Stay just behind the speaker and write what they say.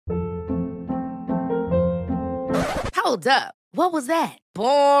Hold up. What was that?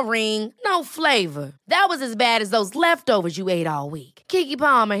 Boring. No flavor. That was as bad as those leftovers you ate all week. Keke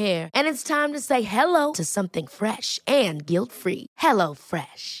Palmer here, and it's time to say hello to something fresh and guilt-free.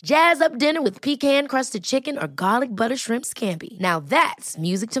 HelloFresh. Jazz up dinner with pecan-crusted chicken or garlic butter shrimp scampi. Now that's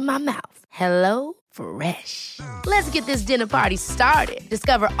music to my mouth. HelloFresh. Let's get this dinner party started.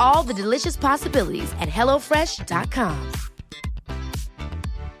 Discover all the delicious possibilities at HelloFresh.com.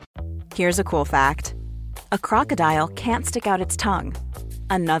 Here's a cool fact. A crocodile can't stick out its tongue.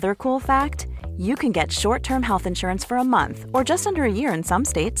 Another cool fact, you can get short-term health insurance for a month or just under a year in some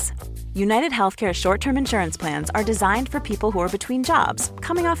states. United Healthcare short-term insurance plans are designed for people who are between jobs,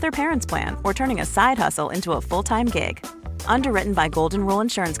 coming off their parents' plan, or turning a side hustle into a full-time gig. Underwritten by Golden Rule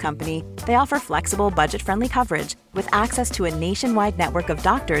Insurance Company, they offer flexible, budget-friendly coverage with access to a nationwide network of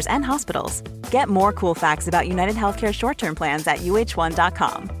doctors and hospitals. Get more cool facts about United Healthcare short-term plans at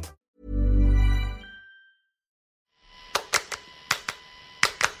uh1.com.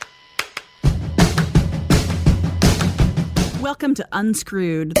 Welcome to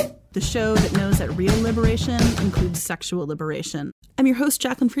Unscrewed, the show that knows that real liberation includes sexual liberation. I'm your host,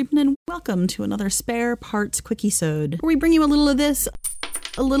 Jacqueline Friedman, and welcome to another Spare Parts Quickie-sode, where we bring you a little of this,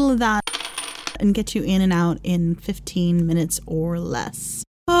 a little of that, and get you in and out in 15 minutes or less.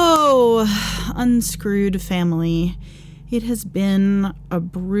 Oh, Unscrewed family. It has been a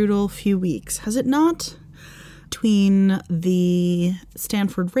brutal few weeks, has it not? Between the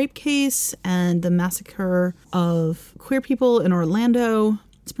Stanford rape case and the massacre of queer people in Orlando,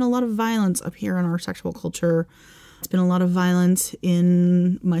 it's been a lot of violence up here in our sexual culture. It's been a lot of violence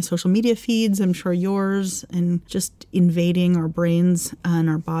in my social media feeds, I'm sure yours, and just invading our brains and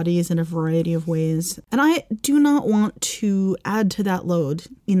our bodies in a variety of ways. And I do not want to add to that load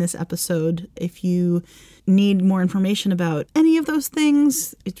in this episode. If you need more information about any of those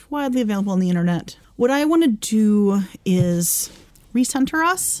things, it's widely available on the internet. What I want to do is recenter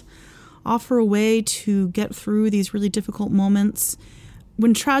us, offer a way to get through these really difficult moments.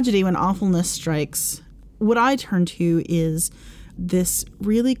 When tragedy, when awfulness strikes, what I turn to is this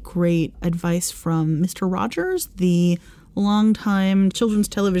really great advice from Mr. Rogers, the longtime children's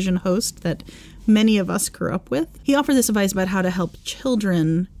television host that many of us grew up with. He offered this advice about how to help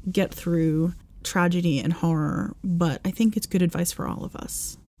children get through tragedy and horror, but I think it's good advice for all of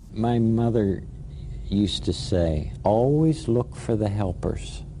us. My mother used to say, always look for the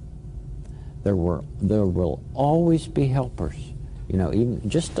helpers. There will always be helpers, even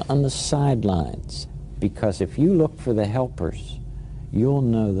just on the sidelines. Because if you look for the helpers, you'll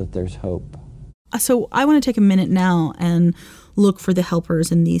know that there's hope. So I want to take a minute now and look for the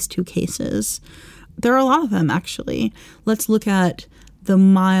helpers in these two cases. There are a lot of them, actually. Let's look at the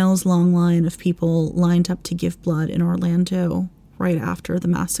miles-long line of people lined up to give blood in Orlando right after the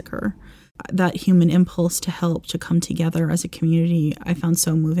massacre. That human impulse to help, to come together as a community, I found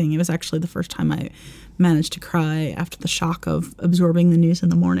so moving. It was actually the first time I managed to cry after the shock of absorbing the news in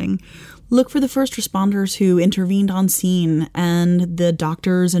the morning. Look for the first responders who intervened on scene and the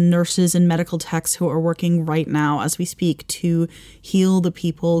doctors and nurses and medical techs who are working right now as we speak to heal the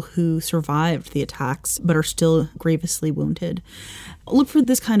people who survived the attacks but are still grievously wounded. Look for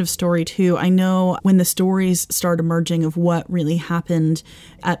this kind of story too. I know when the stories start emerging of what really happened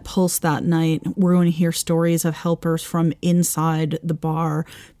at Pulse that night, we're going to hear stories of helpers from inside the bar,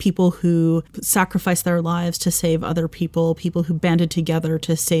 people who sacrificed their lives to save other people, people who banded together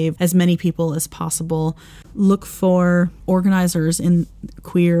to save as many people as possible. Look for organizers in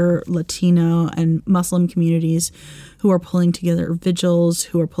queer, Latino, and Muslim communities who are pulling together vigils,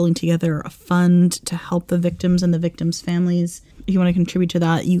 who are pulling together a fund to help the victims and the victims' families. If you want to contribute to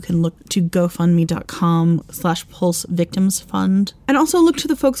that, you can look to GoFundMe.com/Pulse Victims Fund. And also look to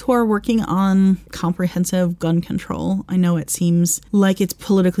the folks who are working on comprehensive gun control. I know it seems like it's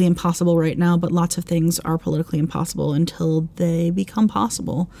politically impossible right now, but lots of things are politically impossible until they become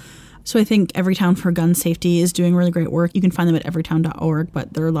possible. So I think Everytown for Gun Safety is doing really great work. You can find them at everytown.org,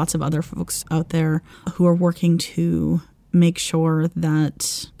 but there are lots of other folks out there who are working to make sure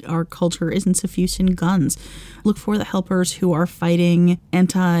that our culture isn't suffused in guns. Look for the helpers who are fighting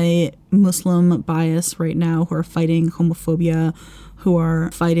anti-Muslim bias right now, who are fighting homophobia, who are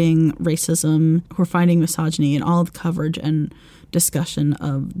fighting racism, who are fighting misogyny, and all the coverage and discussion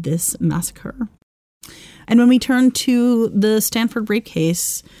of this massacre. And when we turn to the Stanford rape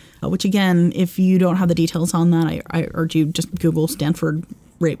case, which again, if you don't have the details on that, I urge you just Google Stanford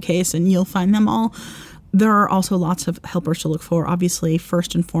rape case and you'll find them all. There are also lots of helpers to look for. Obviously,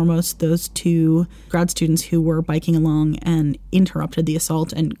 first and foremost, those two grad students who were biking along and interrupted the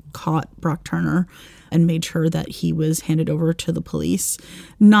assault and caught Brock Turner. and made sure that he was handed over to the police.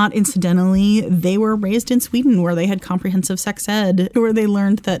 Not incidentally, they were raised in Sweden where they had comprehensive sex ed, where they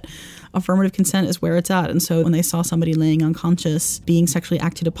learned that affirmative consent is where it's at. And so when they saw somebody laying unconscious being sexually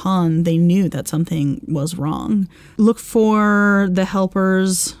acted upon, they knew that something was wrong. Look for the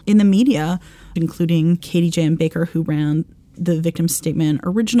helpers in the media, including Katie J.M. Baker, who ran the victim's statement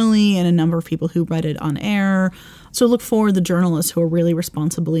originally, and a number of people who read it on air. So look for the journalists who are really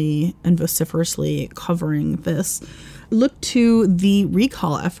responsibly and vociferously covering this. Look to the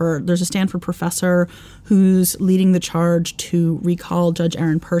recall effort. There's a Stanford professor who's leading the charge to recall Judge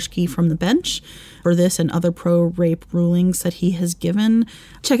Aaron Persky from the bench for this and other pro-rape rulings that he has given.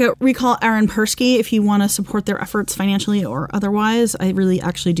 Check out Recall Aaron Persky if you want to support their efforts financially or otherwise. I really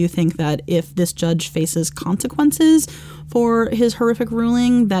actually do think that if this judge faces consequences for his horrific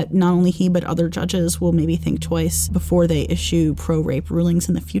ruling, that not only he but other judges will maybe think twice before they issue pro-rape rulings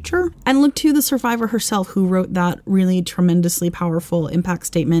in the future. And look to the survivor herself, who wrote that really tremendously powerful impact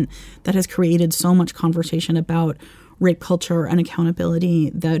statement that has created so much conversation about rape culture and accountability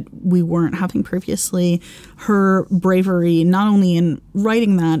that we weren't having previously. Her bravery, not only in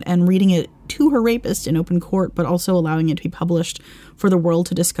writing that and reading it to her rapist in open court, but also allowing it to be published for the world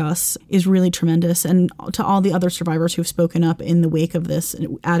to discuss, is really tremendous. And to all the other survivors who've spoken up in the wake of this,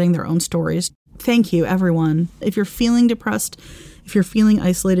 adding their own stories, thank you, everyone. If you're feeling depressed, if you're feeling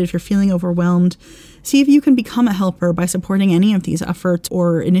isolated, if you're feeling overwhelmed, see if you can become a helper by supporting any of these efforts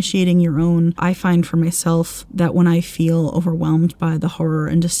or initiating your own. I find for myself that when I feel overwhelmed by the horror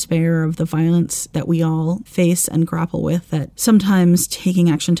and despair of the violence that we all face and grapple with, that sometimes taking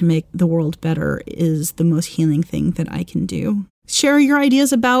action to make the world better is the most healing thing that I can do. Share your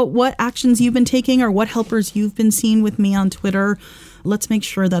ideas about what actions you've been taking or what helpers you've been seeing with me on Twitter. Let's make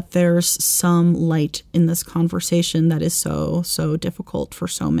sure that there's some light in this conversation that is so difficult for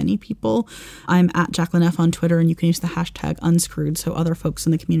so many people. I'm at Jacqueline F on Twitter, and you can use the hashtag unscrewed so other folks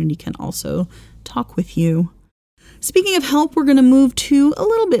in the community can also talk with you. Speaking of help, we're going to move to a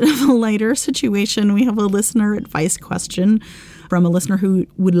little bit of a lighter situation. We have a listener advice question from a listener who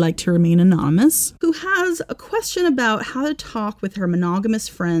would like to remain anonymous, who has a question about how to talk with her monogamous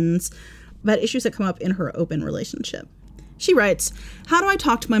friends about issues that come up in her open relationship. She writes, "How do I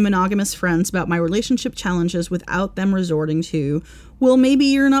talk to my monogamous friends about my relationship challenges without them resorting to, well, maybe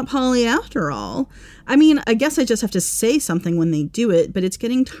you're not poly after all? I mean, I guess I just have to say something when they do it, but it's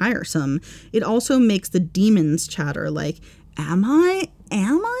getting tiresome. It also makes the demons chatter like, am I?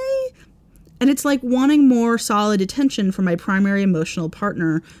 And it's like wanting more solid attention from my primary emotional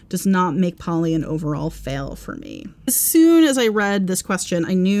partner does not make poly an overall fail for me." As soon as I read this question,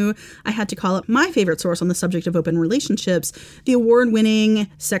 I knew I had to call up my favorite source on the subject of open relationships, the award-winning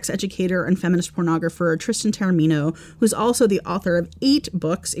sex educator and feminist pornographer Tristan Taormino, who's also the author of 8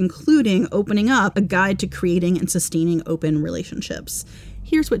 books, including Opening Up, a guide to creating and sustaining open relationships.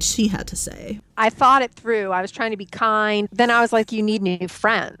 Here's what she had to say. I thought it through. I was trying to be kind. Then I was like, you need new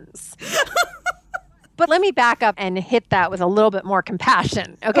friends. But let me back up and hit that with a little bit more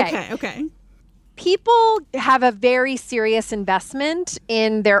compassion. Okay. People have a very serious investment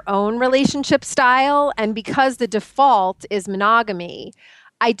in their own relationship style. And because the default is monogamy,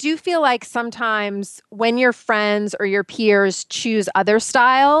 I do feel like sometimes when your friends or your peers choose other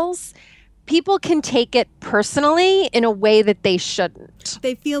styles, people can take it personally in a way that they shouldn't.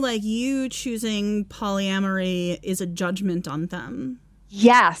 They feel like you choosing polyamory is a judgment on them.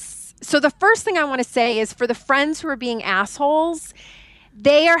 Yes. So the first thing I want to say is for the friends who are being assholes,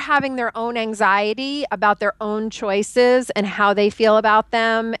 they are having their own anxiety about their own choices and how they feel about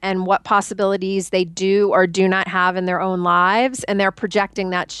them and what possibilities they do or do not have in their own lives. And they're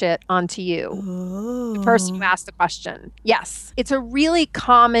projecting that shit onto you, the person who asked the question. Yes. It's a really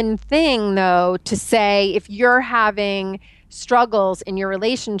common thing, though, to say if you're having struggles in your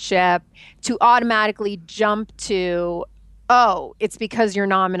relationship to automatically jump to, oh, it's because you're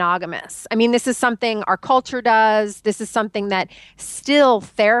non-monogamous. I mean, this is something our culture does. This is something that still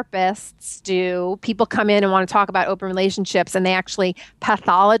therapists do. People come in and want to talk about open relationships, and they actually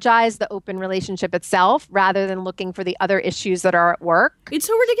pathologize the open relationship itself rather than looking for the other issues that are at work. It's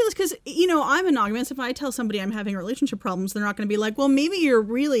so ridiculous because, I'm monogamous. If I tell somebody I'm having relationship problems, they're not going to be like, well, maybe you're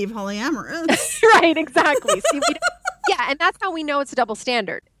really polyamorous. Right, exactly. See, yeah, and that's how we know it's a double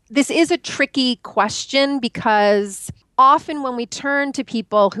standard. This is a tricky question because often when we turn to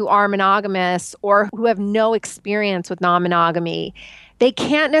people who are monogamous or who have no experience with non-monogamy, they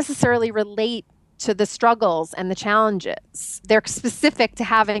can't necessarily relate to the struggles and the challenges. They're specific to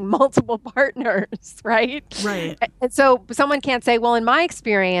having multiple partners, right? Right. And so someone can't say, well, in my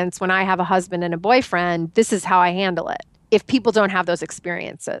experience, when I have a husband and a boyfriend, this is how I handle it. if people don't have those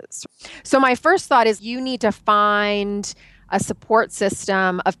experiences. So my first thought is you need to find a support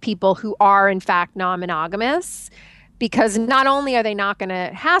system of people who are in fact non-monogamous, because not only are they not going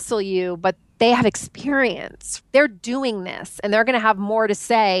to hassle you, but they have experience. They're doing this, and they're going to have more to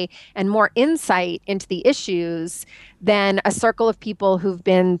say and more insight into the issues than a circle of people who've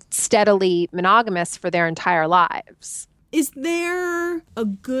been steadily monogamous for their entire lives. Is there a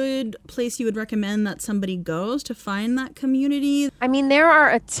good place you would recommend that somebody goes to find that community? I mean, there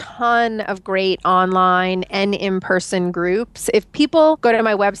are a ton of great online and in-person groups. If people go to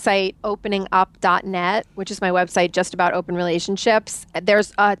my website, openingup.net, which is my website just about open relationships,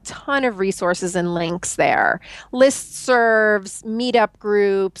 there's a ton of resources and links there. Listservs, meetup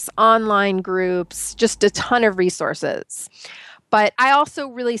groups, online groups, just a ton of resources. But I also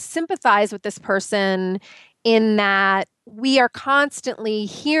really sympathize with this person in that we are constantly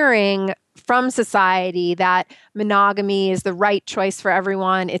hearing from society that monogamy is the right choice for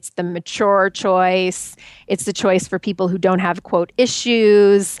everyone. It's the mature choice. It's the choice for people who don't have, quote,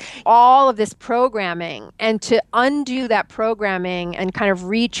 issues, all of this programming. And to undo that programming and kind of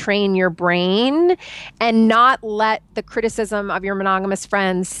retrain your brain and not let the criticism of your monogamous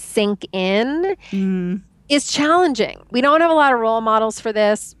friends sink in is challenging. We don't have a lot of role models for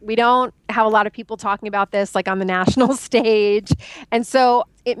this. We don't have a lot of people talking about this like on the national stage. And so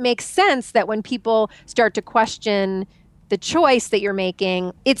it makes sense that when people start to question the choice that you're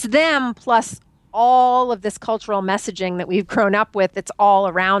making, it's them plus all of this cultural messaging that we've grown up with that's all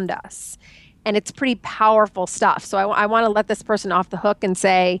around us. And it's pretty powerful stuff. So I want to let this person off the hook and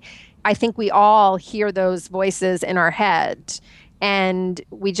say, I think we all hear those voices in our head. And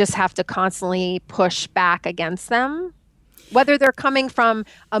we just have to constantly push back against them, whether they're coming from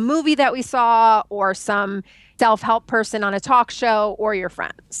a movie that we saw or some self-help person on a talk show or your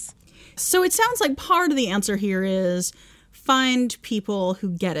friends. So it sounds like part of the answer here is find people who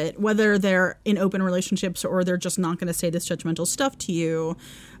get it, whether they're in open relationships or they're just not going to say this judgmental stuff to you.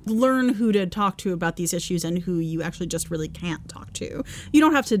 Learn who to talk to about these issues and who you actually just really can't talk to. You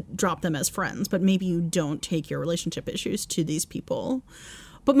don't have to drop them as friends, but maybe you don't take your relationship issues to these people.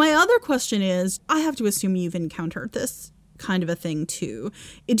 But my other question is, I have to assume you've encountered this kind of a thing too.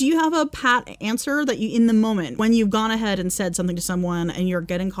 Do you have a pat answer that you, in the moment, when you've gone ahead and said something to someone and you're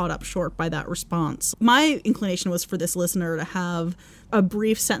getting caught up short by that response? My inclination was for this listener to have a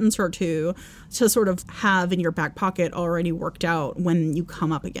brief sentence or two to sort of have in your back pocket already worked out when you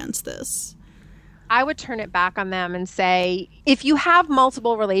come up against this. I would turn it back on them and say, if you have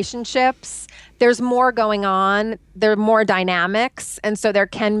multiple relationships, there's more going on, there are more dynamics, and so there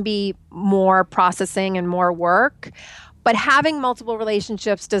can be more processing and more work. But having multiple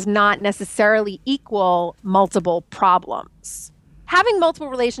relationships does not necessarily equal multiple problems. Having multiple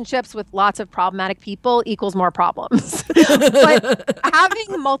relationships with lots of problematic people equals more problems. But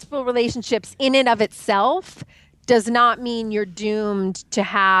having multiple relationships in and of itself does not mean you're doomed to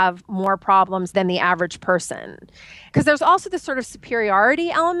have more problems than the average person. Because there's also this sort of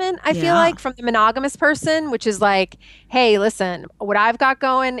superiority element, I feel like, from the monogamous person, which is like, hey, listen, what I've got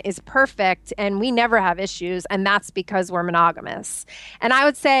going is perfect and we never have issues, and that's because we're monogamous. And I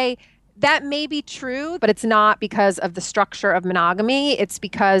would say that may be true, but it's not because of the structure of monogamy. It's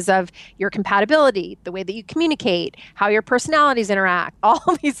because of your compatibility, the way that you communicate, how your personalities interact,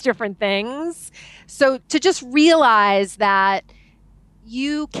 all these different things. So to just realize that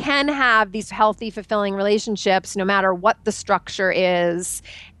you can have these healthy, fulfilling relationships no matter what the structure is,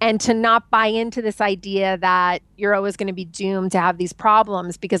 and to not buy into this idea that you're always going to be doomed to have these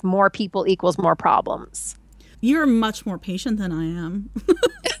problems because more people equals more problems. You're much more patient than I am.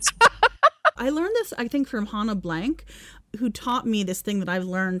 I learned this, I think, from Hannah Blank, who taught me this thing that I've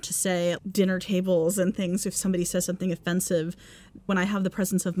learned to say at dinner tables and things. If somebody says something offensive, when I have the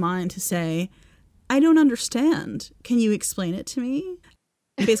presence of mind to say, I don't understand. Can you explain it to me?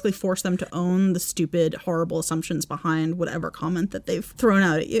 And basically force them to own the stupid, horrible assumptions behind whatever comment that they've thrown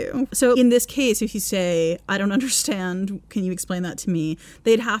out at you. So in this case, if you say, I don't understand, can you explain that to me?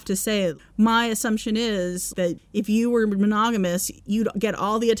 They'd have to say, my assumption is that if you were monogamous, you'd get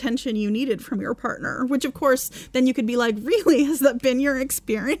all the attention you needed from your partner, which of course, then you could be like, really? Has that been your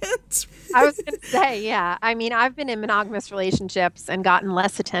experience? I was going to say, yeah. I mean, I've been in monogamous relationships and gotten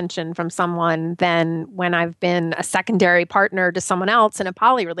less attention from someone than when I've been a secondary partner to someone else in a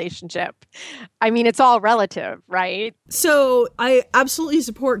poly relationship. I mean, it's all relative, right? So I absolutely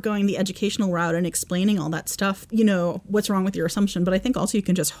support going the educational route and explaining all that stuff, you know, what's wrong with your assumption. But I think also you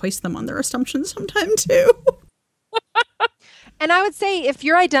can just hoist them on their assumptions sometime too. And I would say if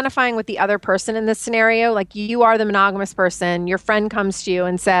you're identifying with the other person in this scenario, like you are the monogamous person, your friend comes to you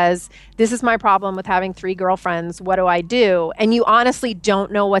and says, this is my problem with having 3 girlfriends, what do I do? And you honestly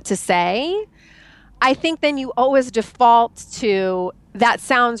don't know what to say, I think then you always default to, that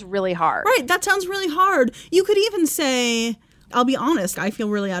sounds really hard. Right, that sounds really hard. You could even say, I'll be honest, I feel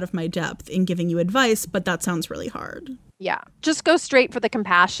really out of my depth in giving you advice, but that sounds really hard. Yeah, just go straight for the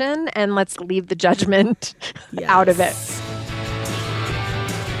compassion and let's leave the judgment out of it.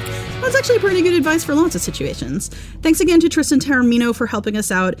 That's actually pretty good advice for lots of situations. Thanks again to Tristan Taormino for helping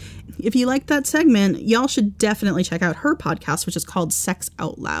us out. If you liked that segment, y'all should definitely check out her podcast, which is called Sex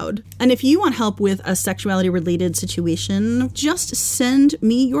Out Loud. And if you want help with a sexuality-related situation, just send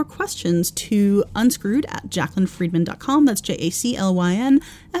me your questions to unscrewed@JaclynFriedman.com. That's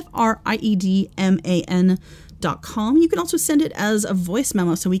JaclynFriedman.com. You can also send it as a voice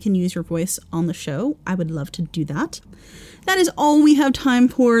memo so we can use your voice on the show. I would love to do that. That is all we have time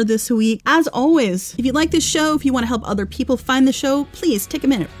for this week. As always, if you like this show, if you want to help other people find the show, please take a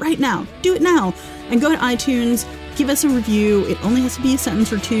minute right now. Do it now. And go to iTunes, give us a review. It only has to be a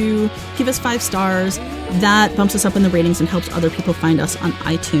sentence or 2. Give us 5 stars. That bumps us up in the ratings and helps other people find us on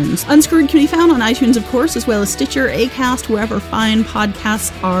iTunes. Unscrewed can be found on iTunes, of course, as well as Stitcher, Acast, wherever fine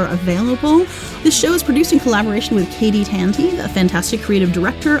podcasts are available. This show is produced in collaboration with Katie Tanti, the fantastic creative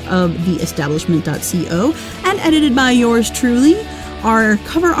director of theestablishment.co, and edited by yours truly. Our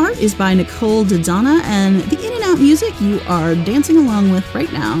cover art is by Nicole Dedzana, and the in and out music you are dancing along with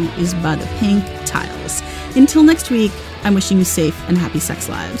right now is by the Pink Tiles. Until next week, I'm wishing you safe and happy sex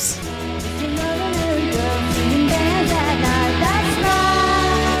lives.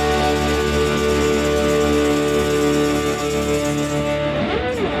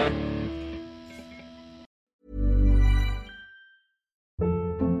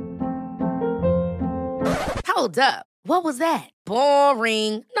 Hold up. What was that?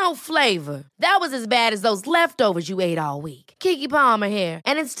 Boring. No flavor. That was as bad as those leftovers you ate all week. Keke Palmer here,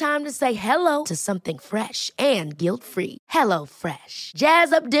 and it's time to say hello to something fresh and guilt-free. HelloFresh.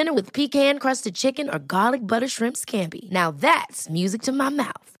 Jazz up dinner with pecan-crusted chicken or garlic butter shrimp scampi. Now that's music to my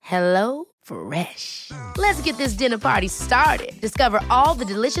mouth. HelloFresh. Let's get this dinner party started. Discover all the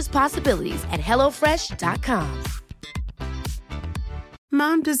delicious possibilities at HelloFresh.com.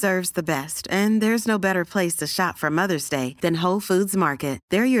 Mom deserves the best, and there's no better place to shop for Mother's Day than Whole Foods Market.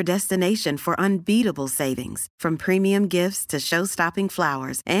 They're your destination for unbeatable savings, from premium gifts to show-stopping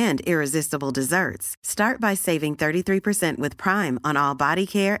flowers and irresistible desserts. Start by saving 33% with Prime on all body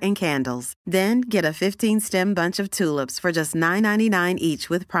care and candles. Then get a 15-stem bunch of tulips for just $9.99 each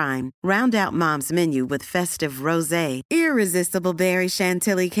with Prime. Round out Mom's menu with festive rosé, irresistible berry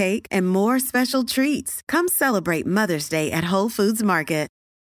chantilly cake, and more special treats. Come celebrate Mother's Day at Whole Foods Market.